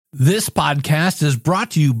This podcast is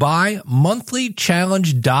brought to you by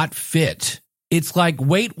monthlychallenge.fit. It's like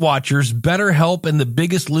Weight Watchers, BetterHelp, and The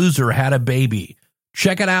Biggest Loser had a baby.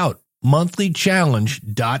 Check it out,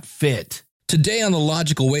 monthlychallenge.fit. Today on the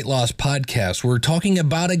Logical Weight Loss Podcast, we're talking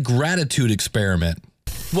about a gratitude experiment.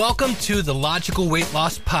 Welcome to the Logical Weight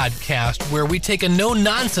Loss Podcast, where we take a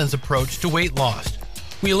no-nonsense approach to weight loss.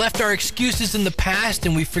 We left our excuses in the past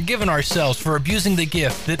and we've forgiven ourselves for abusing the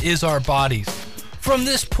gift that is our bodies. From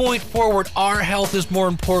this point forward, our health is more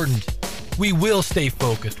important. We will stay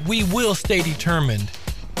focused. We will stay determined.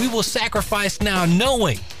 We will sacrifice now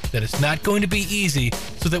knowing that it's not going to be easy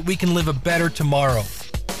so that we can live a better tomorrow.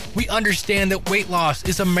 We understand that weight loss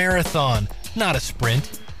is a marathon, not a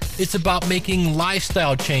sprint. It's about making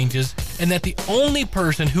lifestyle changes and that the only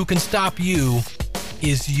person who can stop you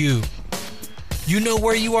is you. You know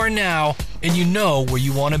where you are now and you know where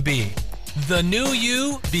you want to be. The new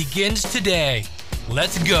you begins today.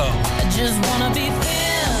 Let's go. I just wanna be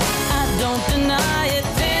thin. I don't deny it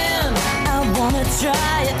thin. I wanna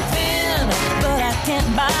try it thin, but I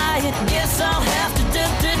can't buy it. Guess I'll have to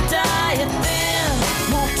diet thin.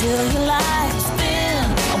 Won't tell you lies thin.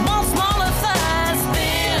 I want smaller thighs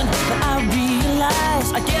thin, but I realize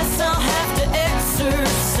I guess I'll have to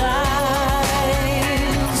exercise.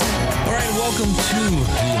 All right, welcome to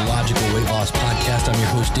the Logical Weight Loss Podcast. I'm your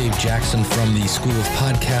host, Dave Jackson from the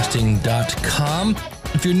schoolofpodcasting.com.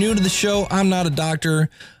 If you're new to the show, I'm not a doctor.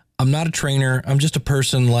 I'm not a trainer. I'm just a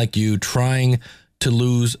person like you trying to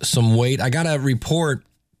lose some weight. I got a report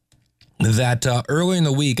that earlier in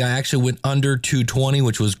the week, I actually went under 220,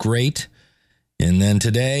 which was great. And then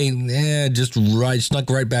today, just snuck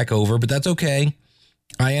right back over, but that's okay.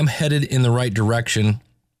 I am headed in the right direction.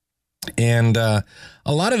 And a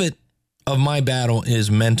lot of my battle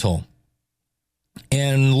is mental.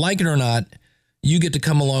 And like it or not, you get to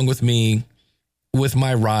come along with me with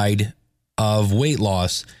my ride of weight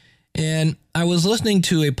loss. And I was listening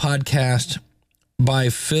to a podcast by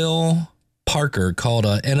Phil Parker called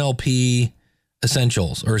NLP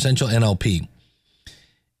Essentials or Essential NLP.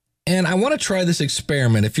 And I want to try this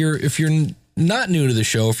experiment. If you're not new to the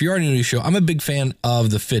show, if you are new to the show, I'm a big fan of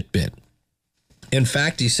the Fitbit. In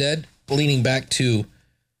fact, he said, leaning back to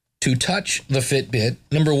touch the Fitbit,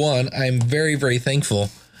 number one, I'm very, very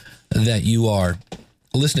thankful that you are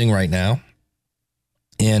listening right now.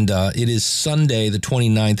 And it is Sunday, the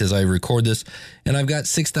 29th, as I record this, and I've got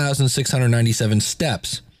 6,697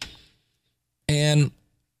 steps. And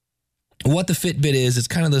what the Fitbit is, it's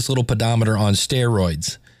kind of this little pedometer on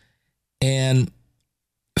steroids. And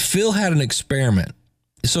Phil had an experiment.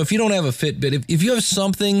 So if you don't have a Fitbit, if you have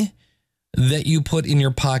something that you put in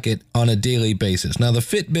your pocket on a daily basis. Now, the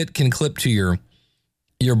Fitbit can clip to your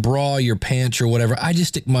bra, your pants, or whatever. I just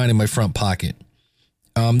stick mine in my front pocket.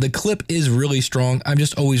 The clip is really strong. I'm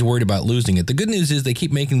just always worried about losing it. The good news is they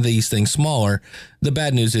keep making these things smaller. The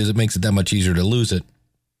bad news is it makes it that much easier to lose it.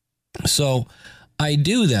 So I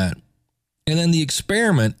do that. And then the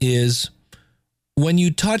experiment is when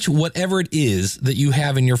you touch whatever it is that you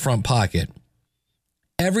have in your front pocket,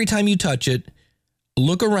 every time you touch it,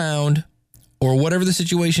 look around or whatever the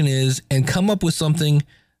situation is and come up with something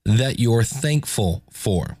that you're thankful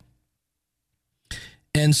for.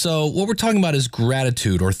 And so what we're talking about is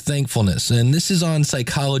gratitude or thankfulness. And this is on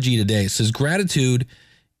Psychology Today. It says gratitude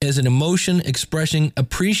is an emotion expressing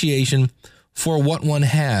appreciation for what one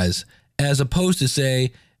has, as opposed to,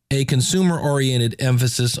 say, a consumer-oriented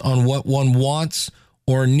emphasis on what one wants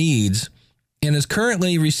or needs, and is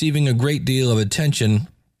currently receiving a great deal of attention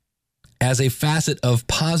as a facet of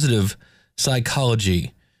positive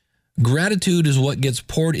psychology. Gratitude is what gets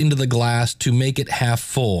poured into the glass to make it half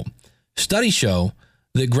full. Studies show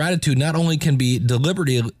that gratitude not only can be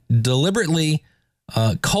deliberately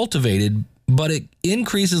cultivated, but it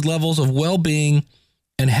increases levels of well-being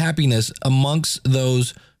and happiness amongst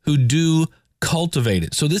those who do cultivate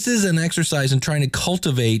it. So this is an exercise in trying to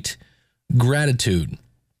cultivate gratitude.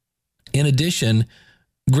 In addition,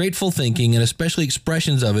 grateful thinking, and especially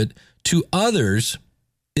expressions of it to others,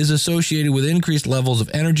 is associated with increased levels of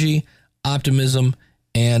energy, optimism,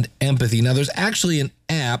 and empathy. Now, there's actually an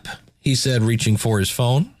app, he said, reaching for his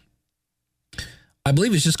phone. I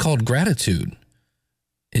believe it's just called Gratitude.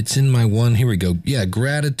 It's in my one. Here we go. Yeah,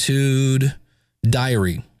 Gratitude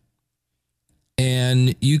Diary.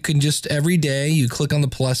 And you can just every day you click on the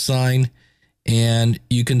plus sign and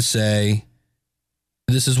you can say,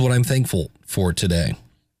 this is what I'm thankful for today.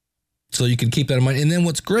 So you can keep that in mind. And then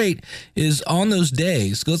what's great is on those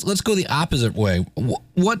days, let's go the opposite way.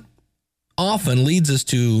 What often leads us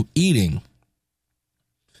to eating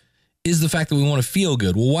is the fact that we want to feel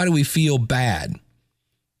good. Well, why do we feel bad?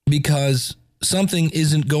 Because something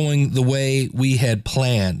isn't going the way we had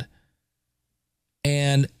planned.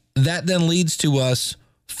 And that then leads to us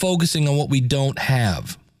focusing on what we don't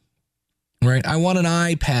have. Right? I want an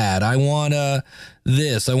iPad. I want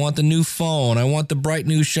this. I want the new phone. I want the bright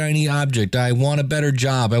new shiny object. I want a better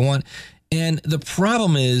job. And the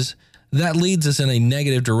problem is that leads us in a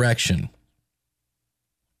negative direction.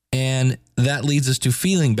 And that leads us to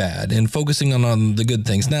feeling bad and focusing on the good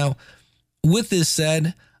things. Now, with this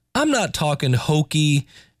said, I'm not talking hokey.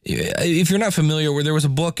 If you're not familiar, where there was a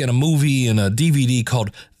book and a movie and a DVD called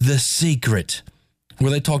The Secret, where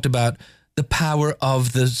they talked about the power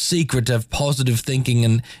of the secret of positive thinking.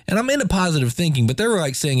 And I'm into positive thinking, but they were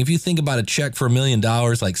like saying, if you think about a check for $1 million,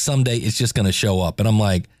 like someday it's just going to show up. And I'm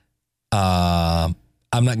like, I'm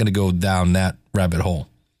not going to go down that rabbit hole.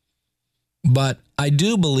 But I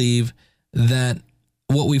do believe that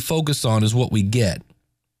what we focus on is what we get.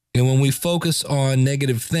 And when we focus on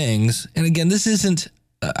negative things, and again, this isn't,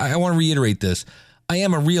 I want to reiterate this. I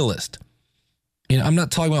am a realist. You know, I'm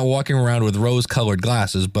not talking about walking around with rose-colored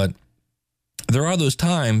glasses, but there are those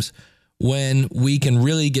times when we can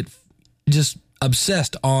really get just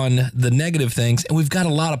obsessed on the negative things, and we've got a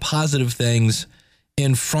lot of positive things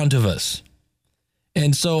in front of us.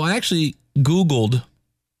 And so I actually Googled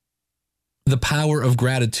the power of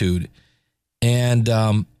gratitude, and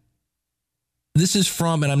this is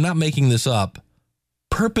from, and I'm not making this up,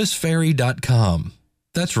 purposefairy.com.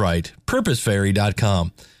 That's right,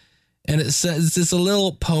 purposefairy.com. And it says, it's a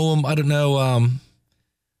little poem, I don't know,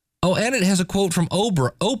 and it has a quote from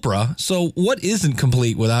Oprah. So what isn't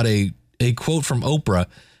complete without a quote from Oprah?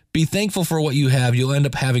 Be thankful for what you have. You'll end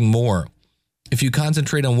up having more. If you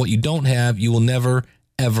concentrate on what you don't have, you will never,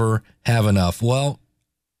 ever have enough. Well,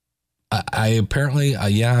 I apparently,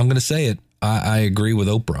 I'm going to say it. I agree with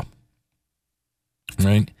Oprah.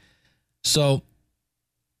 Right? So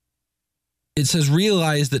it says,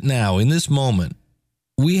 realize that now, in this moment,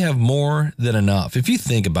 we have more than enough. If you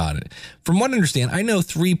think about it, from what I understand, I know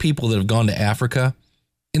 3 people that have gone to Africa,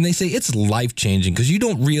 and they say it's life-changing because you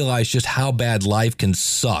don't realize just how bad life can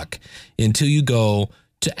suck until you go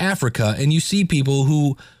to Africa and you see people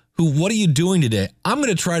who what are you doing today? I'm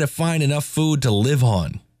going to try to find enough food to live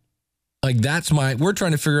on. Like we're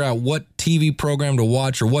trying to figure out what TV program to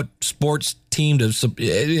watch or what sports team to,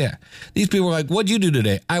 yeah. These people are like, what'd you do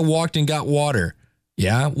today? I walked and got water.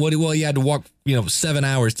 Yeah. Well, you had to walk, 7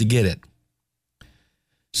 hours to get it.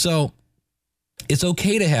 So it's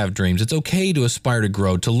okay to have dreams. It's okay to aspire to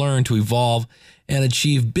grow, to learn, to evolve and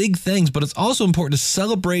achieve big things. But it's also important to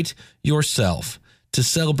celebrate yourself, to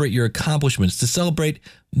celebrate your accomplishments, to celebrate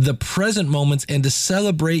the present moments, and to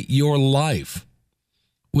celebrate your life.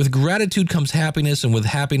 With gratitude comes happiness, and with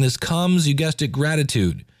happiness comes, you guessed it,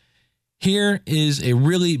 gratitude. Here is a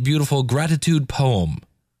really beautiful gratitude poem.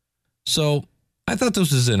 So I thought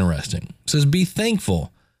this was interesting. It says, be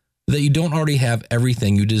thankful that you don't already have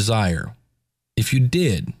everything you desire. If you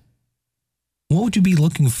did, what would you be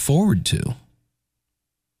looking forward to?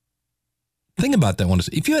 Think about that one.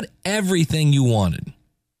 If you had everything you wanted,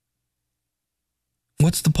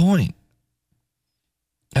 what's the point?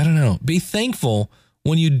 I don't know. Be thankful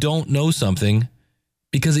when you don't know something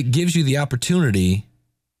because it gives you the opportunity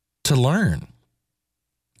to learn.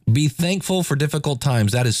 Be thankful for difficult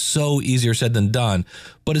times. That is so easier said than done,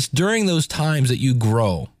 but it's during those times that you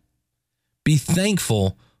grow. Be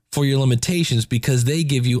thankful for your limitations because they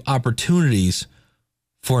give you opportunities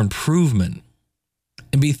for improvement.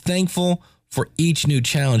 And be thankful for each new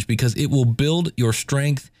challenge because it will build your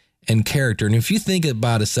strength and character. And if you think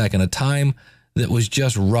about a second, a time that was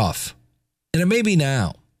just rough, and it may be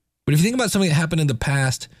now, but if you think about something that happened in the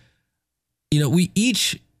past, we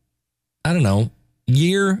each,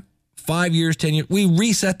 year, 5 years, 10 years, we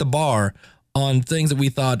reset the bar on things that we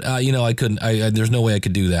thought, I couldn't, there's no way I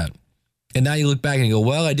could do that. And now you look back and you go,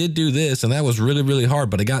 well, I did do this and that was really, really hard,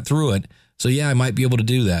 but I got through it. So yeah, I might be able to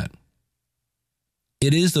do that.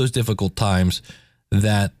 It is those difficult times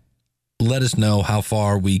that let us know how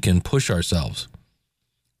far we can push ourselves.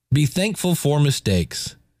 Be thankful for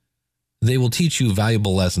mistakes. They will teach you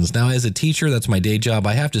valuable lessons. Now, as a teacher, that's my day job.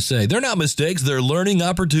 I have to say, they're not mistakes. They're learning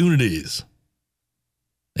opportunities.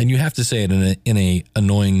 And you have to say it in a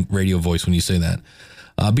annoying radio voice when you say that.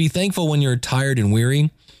 Be thankful when you're tired and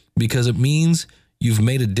weary because it means you've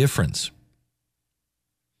made a difference.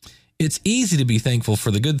 It's easy to be thankful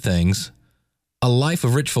for the good things. A life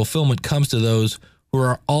of rich fulfillment comes to those who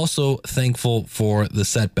are also thankful for the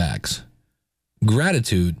setbacks.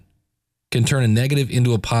 Gratitude can turn a negative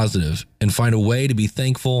into a positive and find a way to be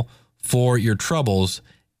thankful for your troubles,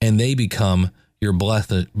 and they become your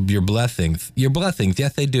blessings.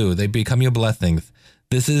 Yes, they do. They become your blessings.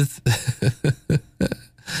 This is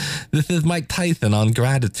this is Mike Tyson on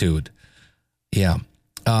gratitude. Yeah.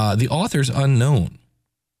 The author's unknown.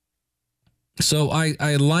 So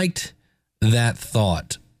I liked that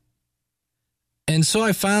thought. And so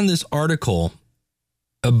I found this article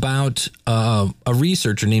about a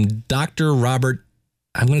researcher named Dr. Robert,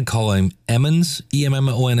 I'm going to call him Emmons,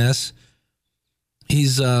 Emmons.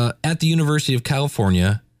 He's at the University of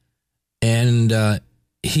California, and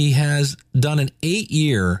he has done an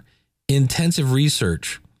 8-year intensive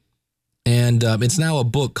research. And it's now a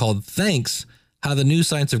book called Thanks, How the New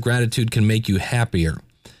Science of Gratitude Can Make You Happier.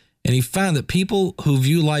 And he found that people who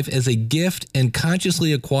view life as a gift and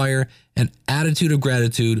consciously acquire an attitude of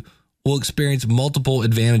gratitude will experience multiple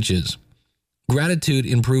advantages. Gratitude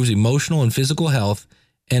improves emotional and physical health,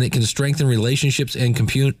 and it can strengthen relationships and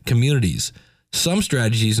communities. Some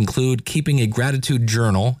strategies include keeping a gratitude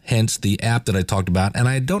journal, hence the app that I talked about. And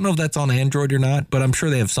I don't know if that's on Android or not, but I'm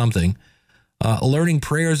sure they have something. Learning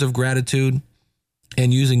prayers of gratitude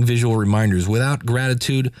and using visual reminders. Without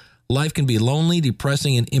gratitude, life can be lonely,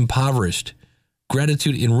 depressing, and impoverished.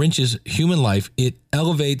 Gratitude enriches human life. It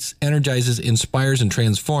elevates, energizes, inspires, and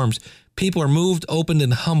transforms. People are moved, opened,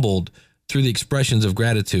 and humbled through the expressions of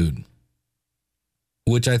gratitude,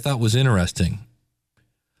 which I thought was interesting.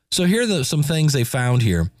 So here are some things they found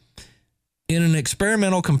here. In an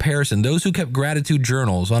experimental comparison, those who kept gratitude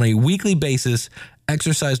journals on a weekly basis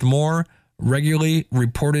exercised more regularly,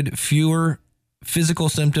 reported fewer physical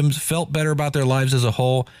symptoms, felt better about their lives as a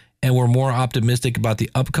whole, and were more optimistic about the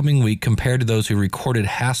upcoming week compared to those who recorded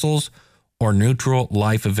hassles or neutral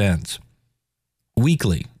life events.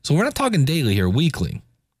 Weekly. So we're not talking daily here, weekly.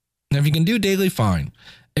 Now, if you can do daily, fine.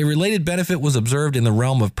 A related benefit was observed in the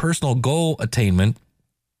realm of personal goal attainment.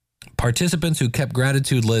 Participants who kept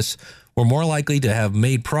gratitude lists were more likely to have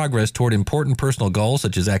made progress toward important personal goals,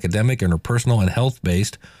 such as academic, interpersonal, and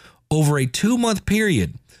health-based, over a 2-month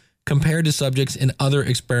period compared to subjects in other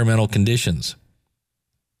experimental conditions.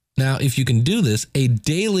 Now, if you can do this, a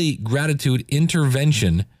daily gratitude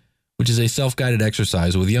intervention, which is a self-guided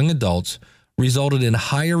exercise with young adults, resulted in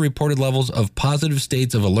higher reported levels of positive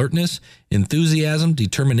states of alertness, enthusiasm,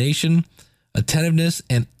 determination, attentiveness,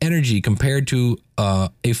 and energy compared to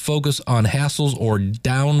a focus on hassles or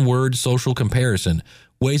downward social comparison,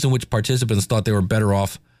 ways in which participants thought they were better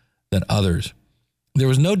off than others. There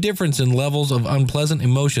was no difference in levels of unpleasant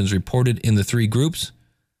emotions reported in the 3 groups.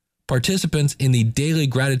 Participants in the daily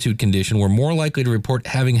gratitude condition were more likely to report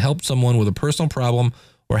having helped someone with a personal problem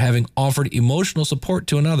or having offered emotional support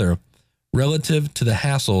to another relative to the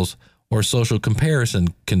hassles or social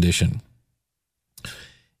comparison condition.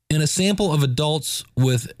 In a sample of adults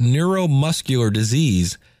with neuromuscular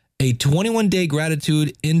disease, a 21-day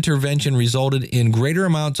gratitude intervention resulted in greater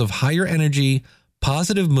amounts of higher energy,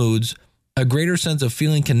 positive moods, a greater sense of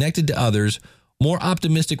feeling connected to others, more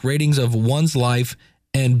optimistic ratings of one's life,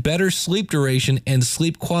 and better sleep duration and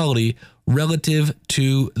sleep quality relative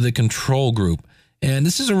to the control group. And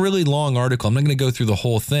this is a really long article. I'm not going to go through the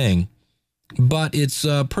whole thing, but it's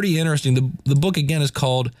pretty interesting. The book, again, is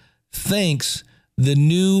called Thanks, The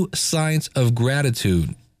New Science of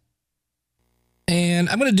Gratitude. And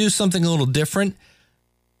I'm going to do something a little different.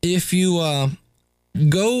 If you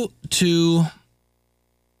go to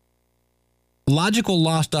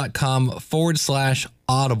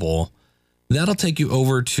logicalloss.com/audible, that'll take you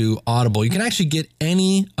over to Audible. You can actually get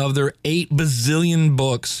any of their 8 bazillion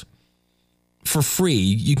books for free.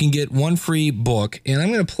 You can get one free book, and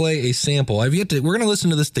I'm going to play a sample. We're going to listen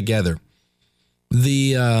to this together.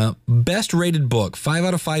 The best rated book, 5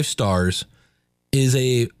 out of 5 stars, is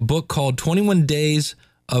a book called 21 Days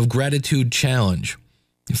of Gratitude Challenge,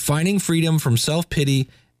 Finding Freedom from Self-Pity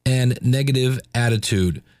and Negative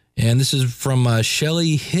Attitude. And this is from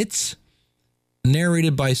Shelley Hitz,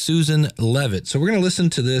 narrated by Susan Levitt. So we're going to listen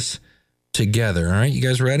to this together. All right, you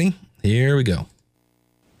guys ready? Here we go.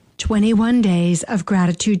 21 Days of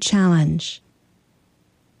Gratitude Challenge.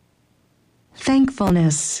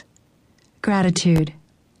 Thankfulness, gratitude,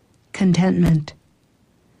 contentment.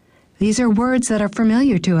 These are words that are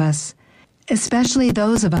familiar to us, especially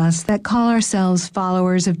those of us that call ourselves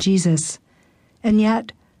followers of Jesus. And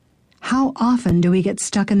yet, how often do we get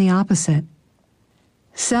stuck in the opposite?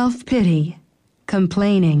 Self-pity,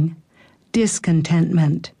 complaining,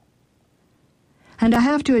 discontentment. And I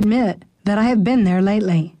have to admit that I have been there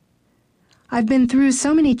lately. I've been through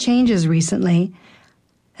so many changes recently,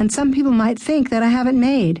 and some people might think that I haven't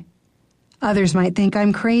made. Others might think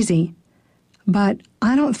I'm crazy. But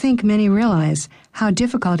I don't think many realize how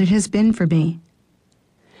difficult it has been for me.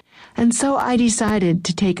 And so I decided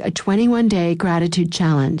to take a 21-day gratitude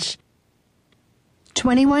challenge.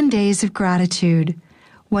 21 Days of Gratitude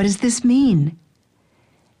What does this mean?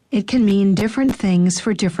 It can mean different things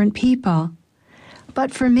for different people.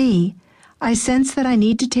 But for me, I sense that I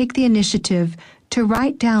need to take the initiative to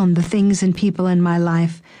write down the things and people in my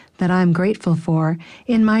life that I'm grateful for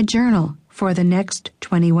in my journal for the next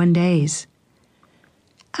 21 days.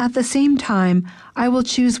 At the same time, I will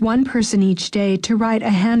choose one person each day to write a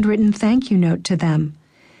handwritten thank you note to them.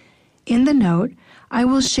 In the note, I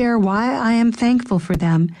will share why I am thankful for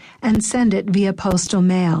them and send it via postal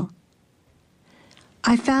mail.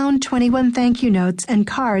 I found 21 thank you notes and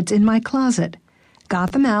cards in my closet,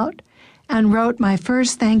 got them out, and wrote my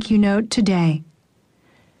first thank you note today.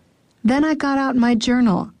 Then I got out my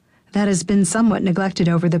journal, that has been somewhat neglected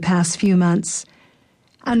over the past few months,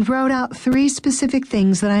 and wrote out 3 specific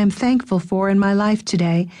things that I am thankful for in my life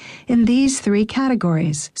today in these 3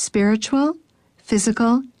 categories: spiritual,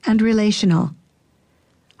 physical, and relational.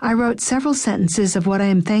 I wrote several sentences of what I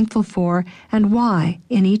am thankful for and why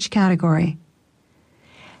in each category.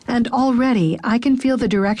 And already I can feel the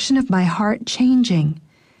direction of my heart changing.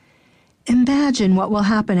 Imagine what will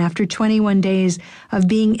happen after 21 days of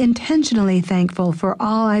being intentionally thankful for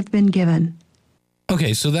all I've been given.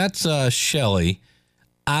 Okay, so that's Shelley.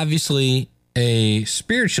 Obviously a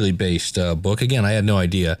spiritually based book. Again, I had no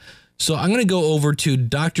idea. So I'm going to go over to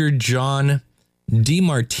Dr. John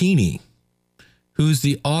DeMartini, who's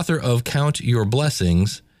the author of Count Your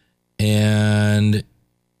Blessings. And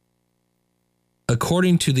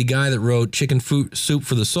according to the guy that wrote Chicken Soup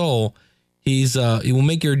for the Soul, he will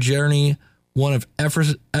make your journey one of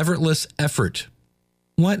effortless effort.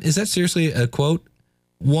 What? Is that seriously a quote?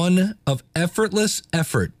 One of effortless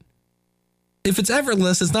effort. If it's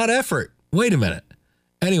effortless, it's not effort. Wait a minute.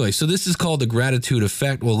 Anyway, so this is called the Gratitude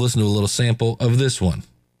Effect. We'll listen to a little sample of this one.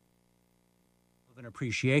 An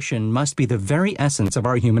appreciation must be the very essence of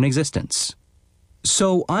our human existence.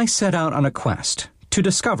 So I set out on a quest to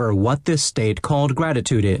discover what this state called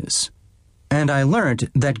gratitude is. And I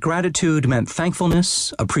learned that gratitude meant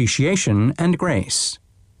thankfulness, appreciation, and grace.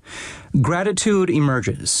 Gratitude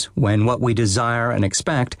emerges when what we desire and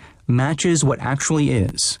expect matches what actually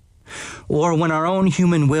is, or when our own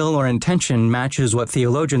human will or intention matches what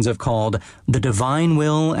theologians have called the divine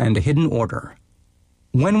will and hidden order.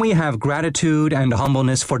 When we have gratitude and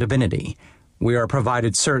humbleness for divinity, we are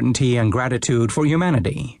provided certainty and gratitude for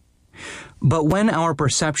humanity. But when our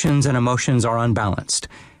perceptions and emotions are unbalanced,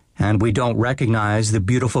 and we don't recognize the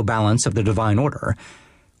beautiful balance of the divine order,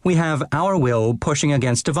 we have our will pushing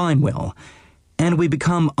against divine will, and we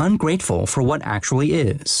become ungrateful for what actually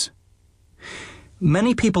is.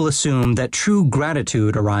 Many people assume that true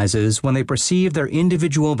gratitude arises when they perceive their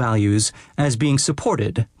individual values as being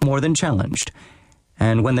supported more than challenged,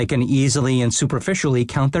 and when they can easily and superficially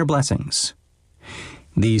count their blessings.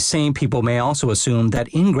 These same people may also assume that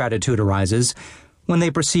ingratitude arises when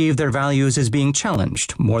they perceive their values as being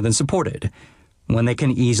challenged more than supported, when they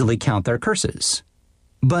can easily count their curses.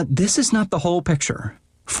 But this is not the whole picture,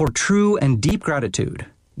 for true and deep gratitude,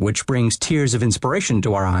 which brings tears of inspiration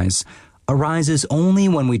to our eyes, arises only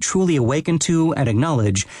when we truly awaken to and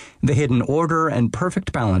acknowledge the hidden order and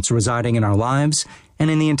perfect balance residing in our lives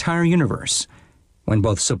and in the entire universe, when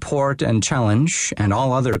both support and challenge and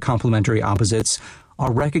all other complementary opposites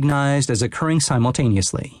are recognized as occurring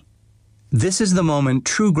simultaneously. This is the moment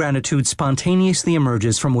true gratitude spontaneously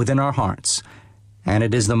emerges from within our hearts, and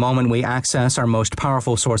it is the moment we access our most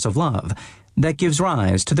powerful source of love that gives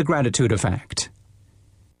rise to the gratitude effect.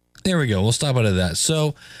 There we go. We'll stop out of that.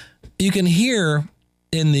 So you can hear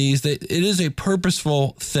in these that it is a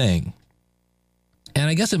purposeful thing. And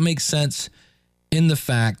I guess it makes sense in the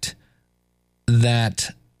fact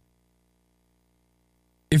that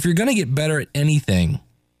if you're going to get better at anything,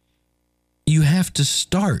 you have to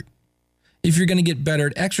start. If you're going to get better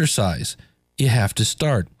at exercise, you have to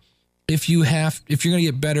start. If you're going to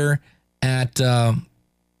get better at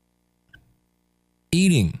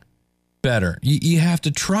eating better, you have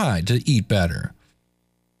to try to eat better.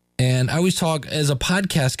 And I always talk as a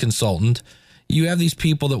podcast consultant, you have these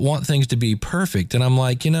people that want things to be perfect. And I'm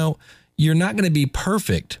like, you're not going to be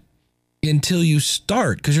perfect until you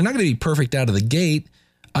start, because you're not going to be perfect out of the gate.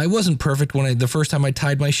 I wasn't perfect the first time I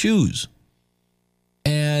tied my shoes.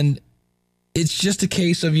 And it's just a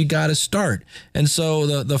case of you got to start. And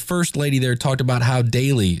so the first lady there talked about how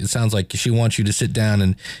daily, it sounds like she wants you to sit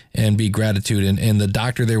down and be gratitude. And the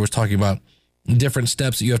doctor there was talking about different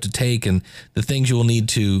steps that you have to take and the things you will need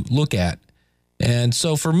to look at. And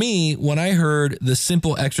so for me, when I heard the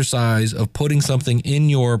simple exercise of putting something in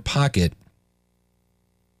your pocket,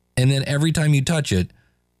 and then every time you touch it,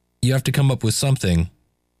 you have to come up with something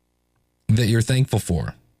that you're thankful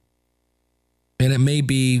for. And it may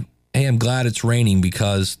be hey, I'm glad it's raining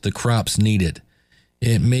because the crops need it.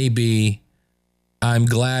 It may be, I'm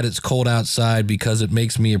glad it's cold outside because it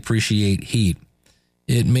makes me appreciate heat.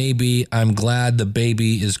 It may be, I'm glad the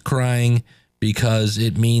baby is crying because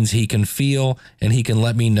it means he can feel and he can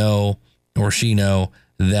let me know or she know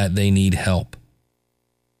that they need help.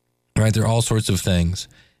 Right? There are all sorts of things.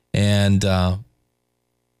 And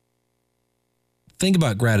think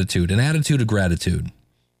about gratitude, an attitude of gratitude.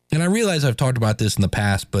 And I realize I've talked about this in the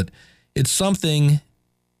past, but it's something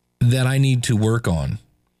that I need to work on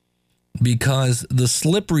because the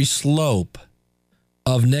slippery slope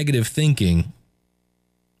of negative thinking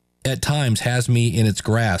at times has me in its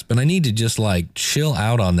grasp, and I need to just like chill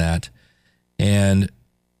out on that. And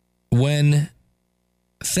when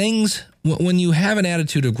you have an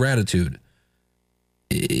attitude of gratitude,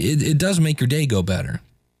 it does make your day go better.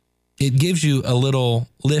 It gives you a little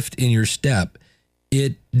lift in your step.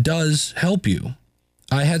 It does help you.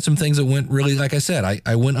 I had some things that went really, like I said,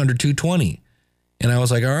 I went under 220 and I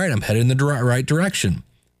was like, all right, I'm headed in the right direction.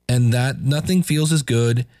 And that nothing feels as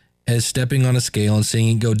good as stepping on a scale and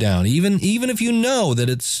seeing it go down. Even if you know that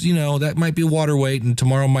it's, that might be water weight and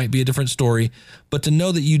tomorrow might be a different story, but to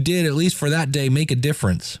know that you did, at least for that day, make a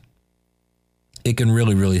difference, it can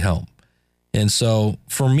really, really help. And so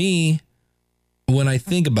for me, when I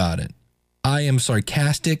think about it, I am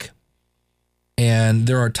sarcastic. And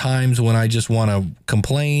there are times when I just want to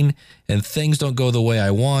complain and things don't go the way I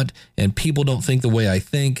want and people don't think the way I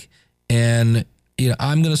think. And,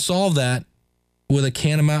 I'm going to solve that with a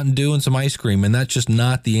can of Mountain Dew and some ice cream. And that's just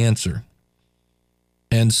not the answer.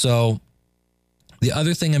 And so the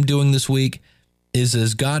other thing I'm doing this week is,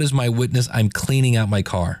 as God is my witness, I'm cleaning out my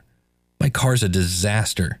car. My car's a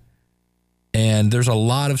disaster. And there's a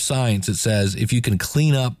lot of science that says if you can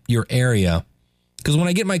clean up your area. Because when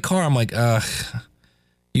I get my car, I'm like,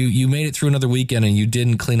 you made it through another weekend and you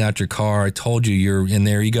didn't clean out your car. I told you and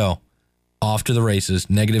there you go. Off to the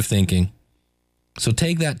races, negative thinking. So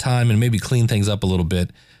take that time and maybe clean things up a little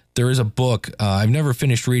bit. There is a book, I've never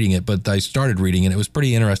finished reading it, but I started reading it. It was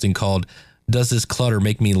pretty interesting, called Does This Clutter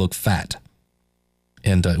Make Me Look Fat?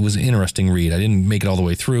 And it was an interesting read. I didn't make it all the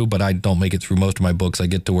way through, but I don't make it through most of my books. I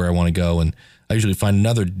get to where I want to go, and I usually find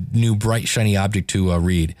another new, bright, shiny object to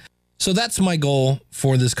read. So that's my goal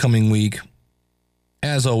for this coming week.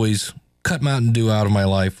 As always, cut Mountain Dew out of my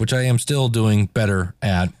life, which I am still doing better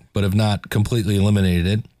at, but have not completely eliminated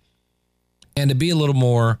it. And to be a little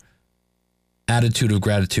more attitude of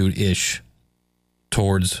gratitude-ish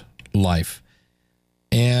towards life.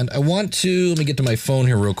 And I want to, let me get to my phone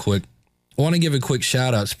here real quick. I want to give a quick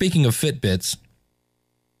shout out. Speaking of Fitbits,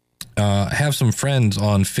 I have some friends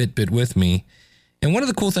on Fitbit with me. And one of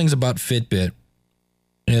the cool things about Fitbit,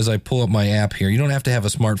 as I pull up my app here, you don't have to have a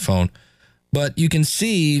smartphone, but you can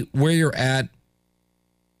see where you're at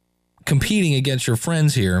competing against your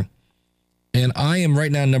friends here. And I am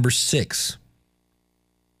right now number 6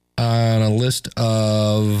 on a list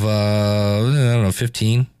of,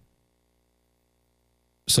 15.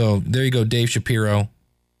 So there you go, Dave Shapiro.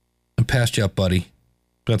 I passed you up, buddy.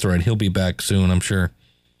 That's all right. He'll be back soon, I'm sure.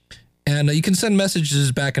 And you can send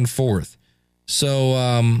messages back and forth.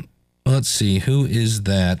 So, let's see. Who is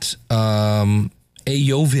that? Ayovich.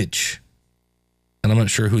 And I'm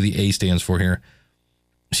not sure who the A stands for here.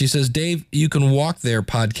 She says, Dave, You Can Walk There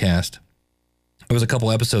podcast. It was a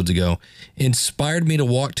couple episodes ago. Inspired me to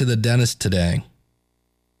walk to the dentist today.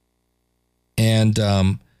 And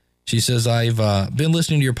she says, I've been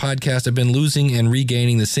listening to your podcast. I've been losing and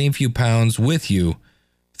regaining the same few pounds with you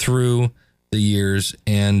through the years.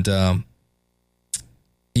 And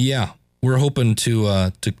yeah, we're hoping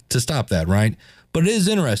to stop that, right? But it is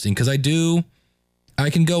interesting because I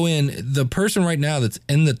can go in. The person right now that's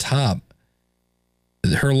in the top,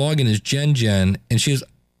 her login is Jen, and she is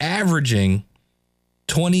averaging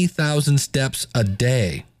 20,000 steps a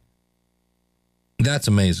day. That's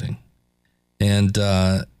amazing. And,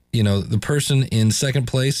 the person in second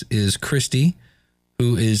place is Christy,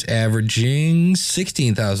 who is averaging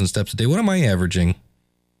 16,000 steps a day. What am I averaging?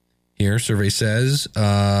 Here, survey says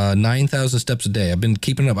 9,000 steps a day. I've been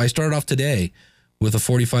keeping up. I started off today with a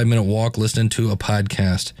 45-minute walk listening to a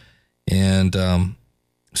podcast. And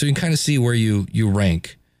so you can kind of see where you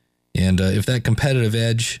rank. And if that competitive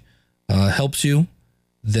edge helps you,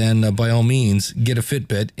 then by all means, get a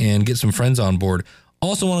Fitbit and get some friends on board.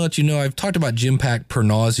 Also want to let you know, I've talked about Gym Pack per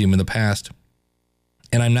nauseum in the past,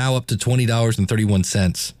 and I'm now up to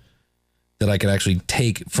 $20.31 that I could actually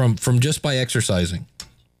take from just by exercising.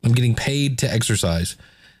 I'm getting paid to exercise.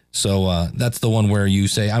 So that's the one where you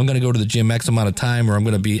say, I'm going to go to the gym X amount of time, or I'm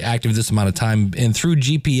going to be active this amount of time. And through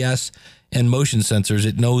GPS and motion sensors,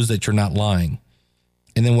 it knows that you're not lying.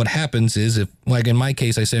 And then what happens is, if, like in my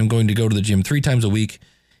case, I say I'm going to go to the gym 3 times a week,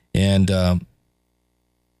 and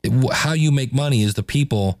how you make money is the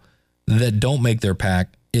people that don't make their pack.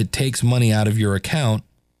 It takes money out of your account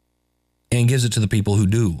and gives it to the people who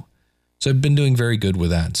do. So I've been doing very good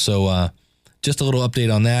with that. So just a little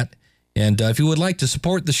update on that. And if you would like to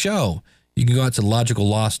support the show, you can go out to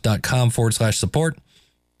logicalloss.com/support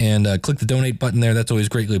and click the donate button there. That's always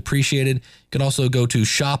greatly appreciated. You can also go to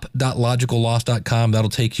shop.logicalloss.com. That'll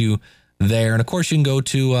take you there. And of course, you can go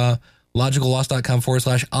to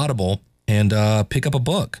logicalloss.com/audible and pick up a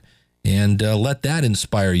book and let that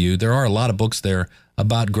inspire you. There are a lot of books there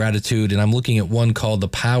about gratitude, and I'm looking at one called The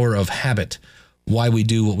Power of Habit, Why We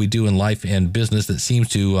Do What We Do in Life and Business, that seems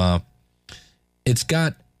to, it's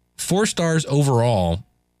got 4 stars overall,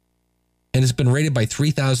 and it's been rated by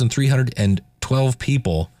 3,312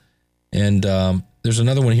 people. And there's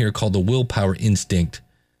another one here called The Willpower Instinct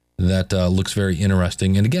that looks very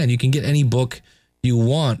interesting. And again, you can get any book you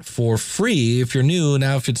want for free if you're new.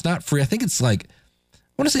 Now, if it's not free, I think it's like, I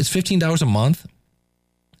want to say it's $15 a month.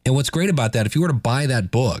 And what's great about that, if you were to buy that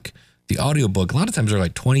book, the audiobook, a lot of times they're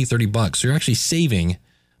like $20-$30. So you're actually saving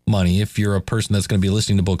money if you're a person that's going to be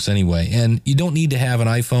listening to books anyway. And you don't need to have an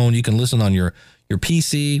iPhone. You can listen on your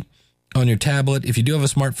PC, on your tablet. If you do have a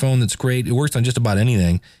smartphone, that's great. It works on just about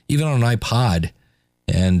anything, even on an iPod.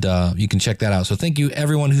 And you can check that out. So thank you,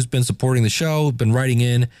 everyone who's been supporting the show, been writing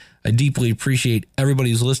in. I deeply appreciate everybody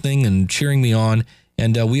who's listening and cheering me on.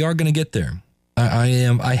 And we are going to get there.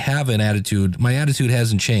 I have an attitude. My attitude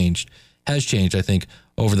has changed, I think,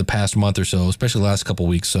 over the past month or so, especially the last couple of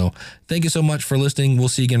weeks. So thank you so much for listening. We'll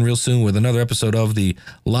see you again real soon with another episode of the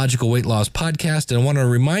Logical Weight Loss Podcast. And I want to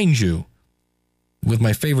remind you with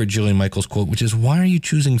my favorite Jillian Michaels quote, which is, why are you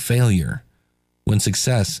choosing failure when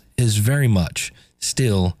success is very much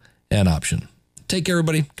still an option? Take care,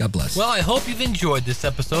 everybody. God bless. Well, I hope you've enjoyed this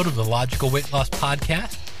episode of the Logical Weight Loss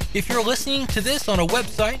Podcast. If you're listening to this on a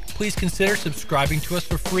website, please consider subscribing to us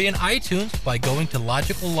for free in iTunes by going to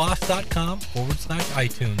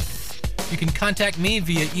logicalloss.com/iTunes. You can contact me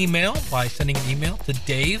via email by sending an email to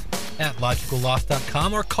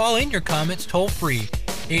dave@logicalloss.com or call in your comments toll free,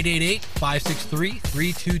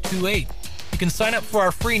 888-563-3228. You can sign up for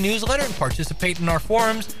our free newsletter and participate in our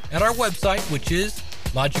forums at our website, which is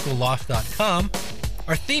logicalloss.com.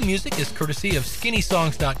 Our theme music is courtesy of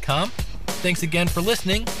skinnysongs.com. Thanks again for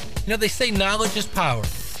listening. You know, they say knowledge is power.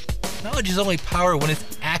 Knowledge is only power when it's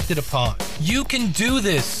acted upon. You can do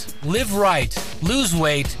this. Live right. Lose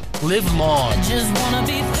weight. Live long. I just wanna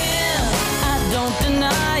be thin. I don't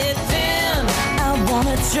deny it. Thin. I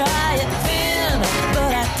wanna try it. Thin.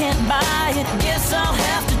 But I can't buy it. Guess I'll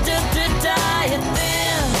have to diet.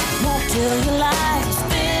 Thin. Won't tell you lies.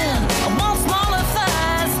 Thin. I want smaller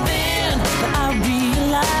thighs. Thin. But I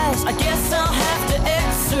realize I guess I'll have to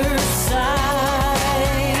exercise.